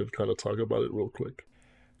so we can kind of talk about it real quick.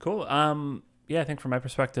 Cool. Yeah, I think from my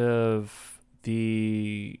perspective,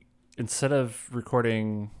 the instead of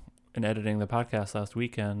recording and editing the podcast last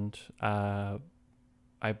weekend, I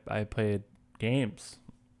played games.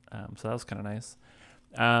 So that was kind of nice.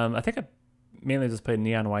 I think I mainly just played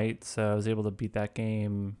Neon White, so I was able to beat that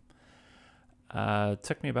game. It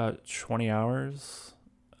took me about 20 hours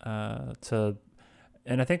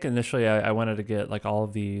and I think initially I wanted to get like all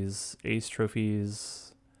of these ace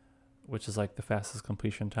trophies, which is like the fastest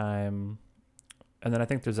completion time. And then I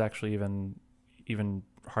think there's actually even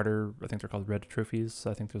harder. I think they're called red trophies.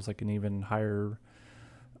 So I think there's like an even higher,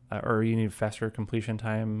 or you need faster completion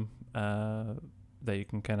time that you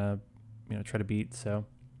can kind of try to beat. So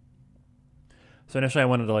initially I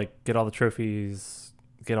wanted to like get all the trophies,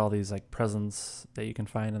 get all these like presents that you can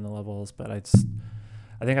find in the levels, but I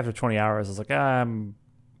think after 20 hours I was like, I'm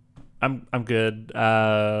good.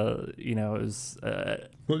 It was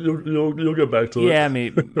You'll get back to it. yeah. I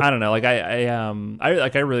mean, I don't know. Like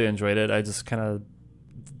I really enjoyed it. I just kind of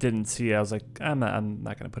didn't see. I was like, I'm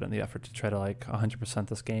not going to put in the effort to try to like 100%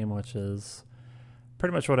 this game, which is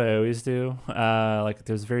pretty much what I always do. Like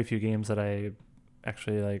there's very few games that I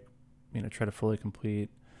actually like try to fully complete.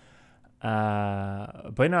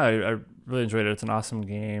 But no, I really enjoyed it. It's an awesome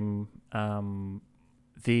game.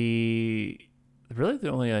 The really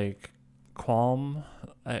the only like qualm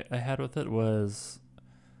I had with it was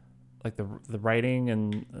like the writing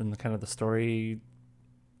and the kind of the story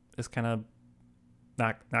is kind of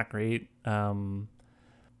not great.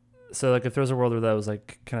 So like if there was a world where that was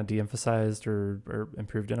like kind of de-emphasized or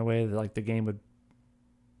improved in a way that like the game would,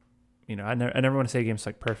 I never want to say a game's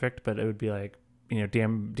like perfect, but it would be like,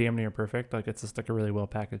 damn near perfect. Like it's just like a really well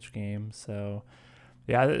packaged game. So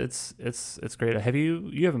yeah, it's great.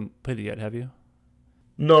 You haven't played it yet, have you?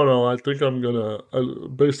 No, no, I think I'm gonna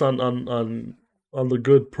based on the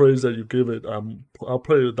good praise that you give it. I'll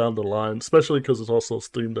play it down the line, especially because it's also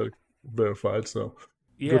Steam Deck verified. So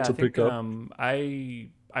good Yeah, I to pick think up.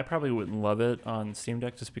 I probably wouldn't love it on Steam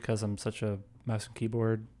Deck just because I'm such a mouse and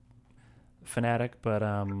keyboard fanatic, but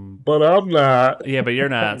But I'm not. yeah, but you're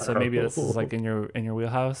not, so maybe this is like in your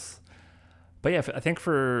wheelhouse. But yeah, I think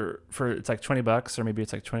for it's like $20 or maybe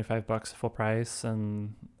it's like $25 full price,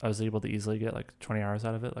 and I was able to easily get like 20 hours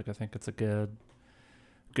out of it. Like I think it's a good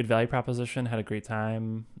value proposition. Had a great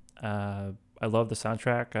time. I love the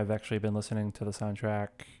soundtrack. I've actually been listening to the soundtrack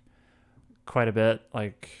quite a bit,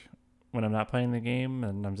 like when I'm not playing the game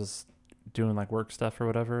and I'm just doing like work stuff or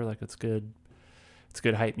whatever. Like it's good. It's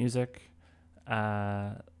good hype music.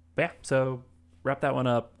 But yeah, so wrap that one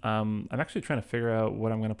up. I'm actually trying to figure out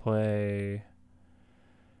what I'm gonna play,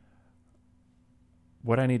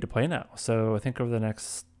 what I need to play now. So I think over the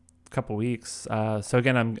next couple weeks. So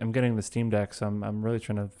again, I'm getting the Steam Deck, so I'm really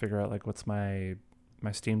trying to figure out like what's my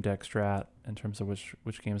Steam Deck strat in terms of which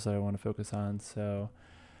games that I want to focus on. So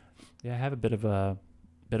yeah, I have a bit of a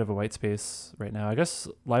white space right now. I guess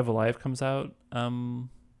Live Alive comes out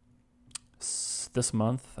this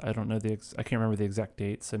month. I don't know I can't remember the exact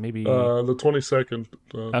date. So maybe The 22nd.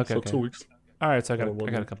 okay, So okay. 2 weeks. All right, so One I got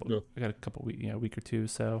a week. couple Yeah. week, week or two.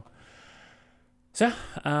 So yeah,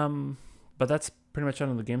 but that's pretty much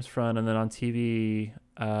on the games front, and then on TV,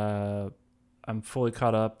 I'm fully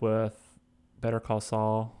caught up with Better Call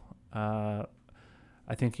Saul. I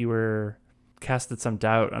think you were casted some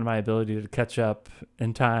doubt on my ability to catch up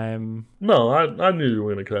in time. No, I knew you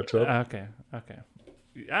were gonna catch up. Okay, okay.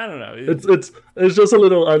 I don't know. It's just a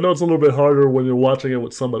little. I know it's a little bit harder when you're watching it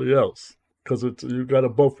with somebody else because it's you got to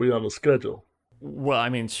both be on the schedule. Well, I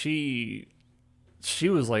mean, she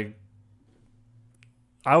was like,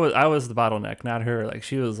 I was the bottleneck, not her. Like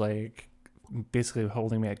she was like basically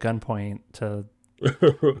holding me at gunpoint to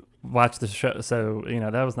watch the show. So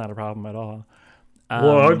that was not a problem at all.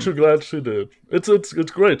 Well, aren't Um, you glad she did? It's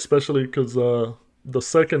great, especially because the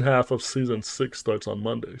second half of season 6 starts on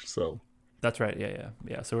Monday. So that's right. Yeah, yeah,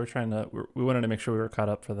 yeah. So we wanted to make sure we were caught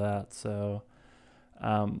up for that. So,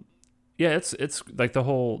 um, yeah, it's like the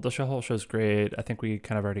whole show's great. I think we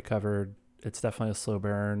kind of already covered. It's definitely a slow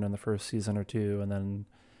burn in the first season or two, and then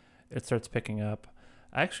it starts picking up.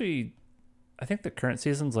 I think the current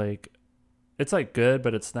season's like it's like good,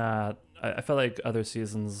 but it's not. I felt like other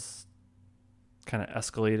seasons kind of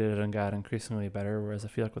escalated and got increasingly better, whereas I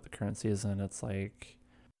feel like with the current season, it's like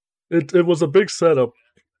it was a big setup.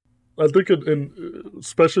 I think in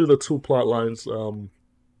especially the two plot lines.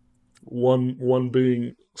 One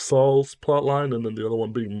being Saul's plot line, and then the other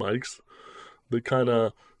one being Mike's. They kind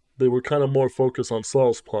of they were kind of more focused on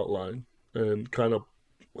Saul's plot line and kind of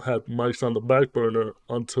had Mike's on the back burner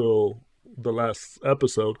until the last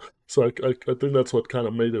episode. So I think that's what kind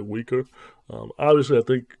of made it weaker. Obviously, I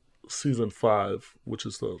think season 5, which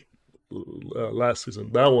is the last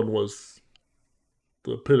season, that one was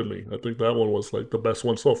the epitome. I think that one was like the best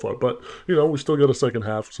one so far. But we still got a second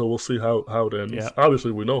half, so we'll see how it yeah, ends.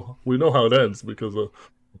 Obviously, we know how it ends because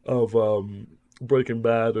of Breaking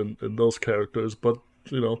Bad and those characters. But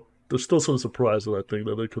there's still some surprises I think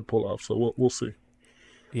that they could pull off. So we'll see.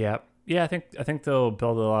 yeah, yeah. I think they'll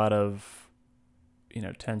build a lot of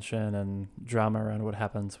tension and drama around what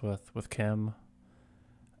happens with Kim,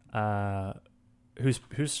 uh, who's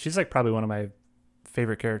she's like probably one of my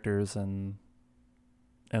favorite characters and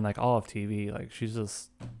like all of TV. Like she's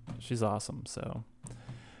awesome.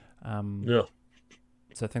 Um, Yeah.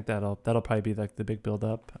 so I think that'll probably be like the big build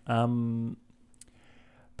up.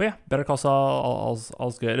 But yeah, Better Call Saul,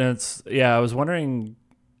 all's good. And it's yeah, I was wondering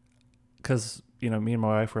because me and my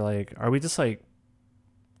wife were like, are we just like,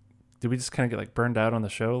 did we just kind of get like burned out on the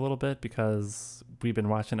show a little bit because we've been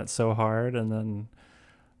watching it so hard, and then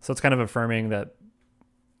so it's kind of affirming that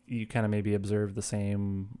you kind of maybe observe the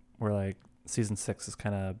same where like season 6 is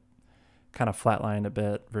kind of flatlined a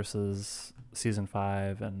bit versus season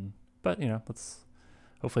 5, and but let's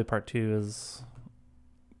hopefully part 2 is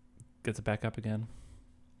gets it back up again.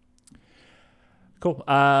 Cool.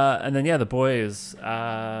 And then yeah, The Boys.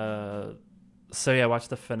 So yeah, I watched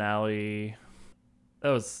the finale. That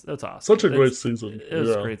was Such awesome. a great season. It was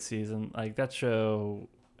a Yeah. great season. Like that show.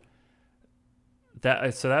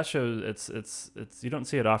 That show. It's you don't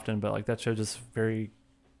see it often, but like that show just very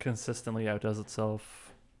consistently outdoes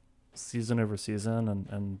itself season over season,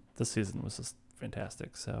 and this season was just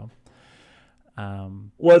fantastic. So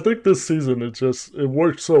Well, I think this season it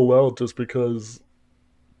worked so well just because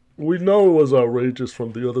we know it was outrageous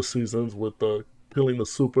from the other seasons with the killing the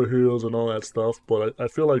superheroes and all that stuff, but I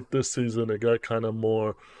feel like this season it got kind of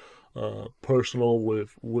more personal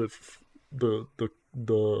with the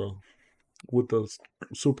with the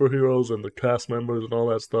superheroes and the cast members and all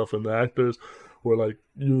that stuff and the actors, where like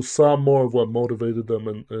you saw more of what motivated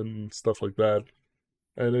them and stuff like that,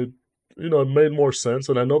 and it made more sense.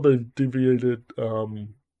 And I know they deviated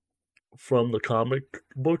from the comic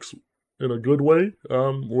books in a good way,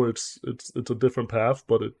 where it's a different path,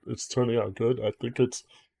 but it's turning out good. I think it's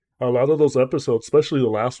a lot of those episodes, especially the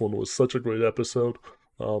last one, was such a great episode.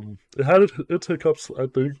 It had its hiccups, I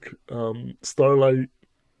think. Starlight,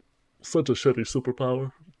 such a shitty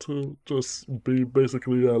superpower to just be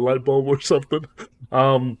basically a light bulb or something.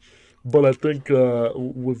 Um, but I think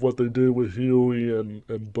with what they did with Huey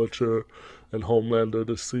and Butcher and Homelander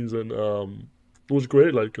this season, it was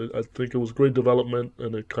great. Like I think it was great development,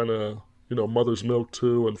 and it kind of Mother's Milk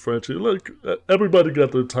too, and Frenchie. Like everybody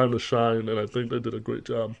got their time to shine, and I think they did a great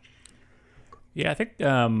job. yeah, I think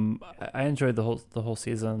I enjoyed the whole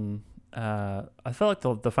season. I felt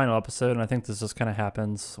like the final episode, and I think this just kind of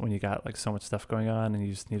happens when you got like so much stuff going on, and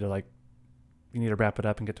you just need to wrap it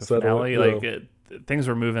up and get to a Settle it, finale. yeah. Things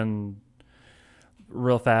were moving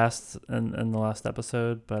real fast in the last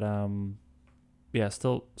episode, but yeah,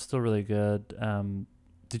 still really good.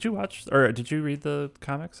 Did you watch or did you read the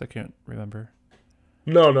comics? I can't remember.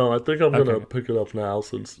 No, no, I think I'm gonna Okay. pick it up now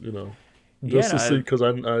since Yeah, just no, to see because I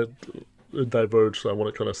it diverged. So I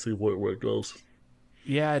want to kind of see where it goes.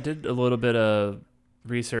 yeah, I did a little bit of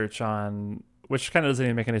research on which kind of doesn't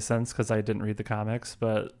even make any sense because I didn't read the comics,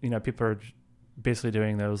 but people are basically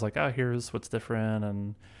doing those like, oh, here's what's different,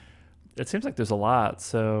 and it seems like there's a lot.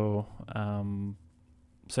 So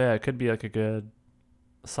yeah, it could be like a good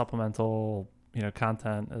supplemental,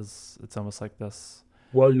 content as it's almost like this,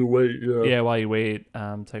 While you wait, yeah. yeah, while you wait,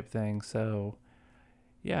 type thing. So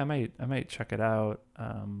yeah, I might check it out,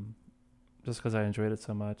 just because I enjoyed it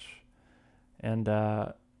so much, and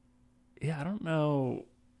yeah, I don't know.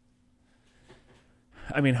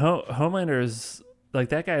 I mean, Homelander's like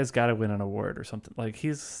that guy's got to win an award or something. Like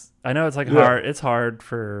I know it's like Yeah, hard. It's hard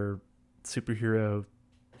for superhero,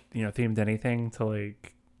 themed anything to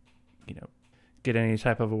like, you know, get any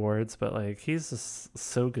type of awards, but like he's just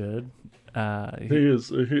so good. he He is.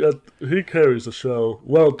 He carries the show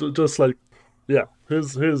well. Just like yeah,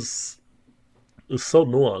 his is so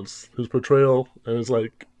nuanced. His portrayal and it's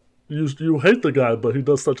like you hate the guy, but he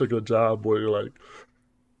does such a good job where you're like,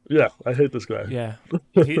 yeah, I hate this guy. Yeah,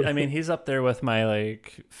 I mean, he's up there with my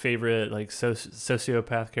like favorite like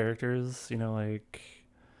sociopath characters. Like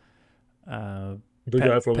uh, The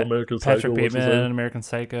guy from Pat, American Psycho, Patrick what's his Bateman in name? American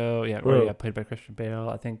Psycho. Yeah, or Oh, yeah, played by Christian Bale.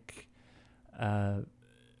 I think uh,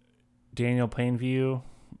 Daniel Plainview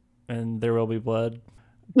and There Will Be Blood.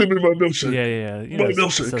 give me my milkshake. Yeah, yeah, yeah. My So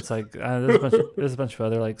milkshake. it's like there's a bunch of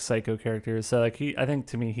other like psycho characters. So like I think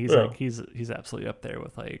to me he's Yeah, like he's absolutely up there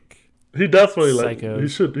with like he definitely like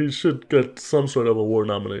psychos. he should get some sort of award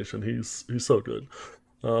nomination. He's so good.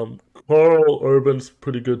 Carl Urban's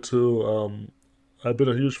pretty good too. I've been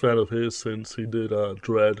a huge fan of his since he did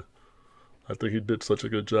Dread. I think he did such a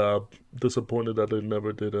good job. Disappointed that they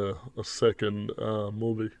never did a second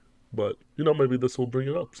movie, but maybe this will bring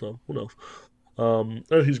it up. So who knows?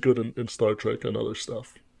 And he's good in Star Trek and other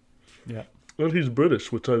stuff. Yeah. And he's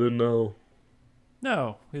British, which I didn't know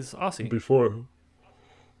No, he's Aussie. before.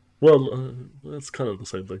 Well, that's kind of the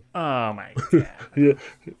same thing. Oh my god. Yeah.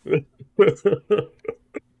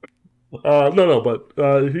 No, no, but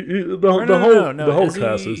Or the no, no, whole no, the no. whole Is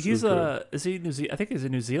cast he? is great. Is he New Zealand? I think he's a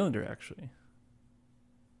New Zealander actually.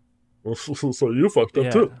 Well, so you fucked up Yeah,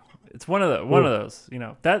 too. it's one of Oh, those.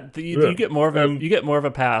 That yeah, you get more of a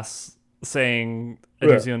and pass saying a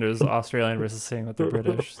New yeah. Zealander is Australian versus saying that they're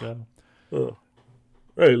British. So Uh,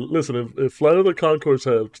 hey, listen, if Flight of the Conchords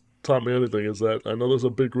have taught me anything, is that I know there's a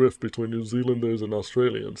big rift between New Zealanders and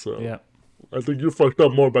Australians. So yeah. I think you fucked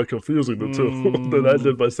up more by confusing the two than I Mm,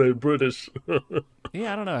 did by saying British.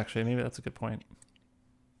 yeah, I don't know actually. Maybe that's a good point.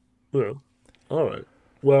 Yeah. All right.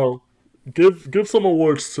 Well, give some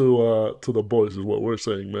awards to the boys is what we're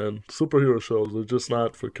saying, man. Superhero shows are just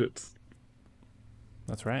not for kids.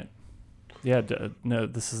 That's right. Yeah. No,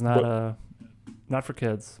 this is not But a Not for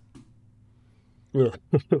kids. Yeah.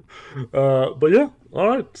 But yeah, all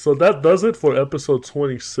right. So that does it for episode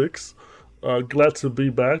 26. Glad to be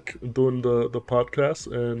back doing the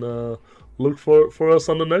podcast, and look for us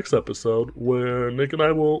on the next episode where Nick and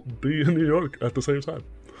I will be in New York at the same time.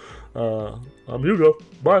 I'm Hugo.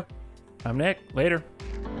 Bye. I'm Nick. Later.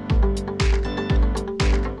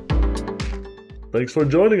 Thanks for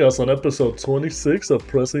joining us on episode 26 of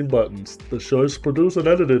Pressing Buttons. The show is produced and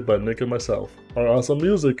edited by Nick and myself. Our awesome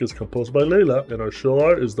music is composed by Layla, and our show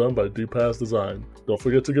art is done by Deepass Design. Don't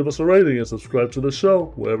forget to give us a rating and subscribe to the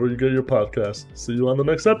show wherever you get your podcasts. See you on the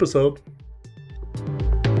next episode.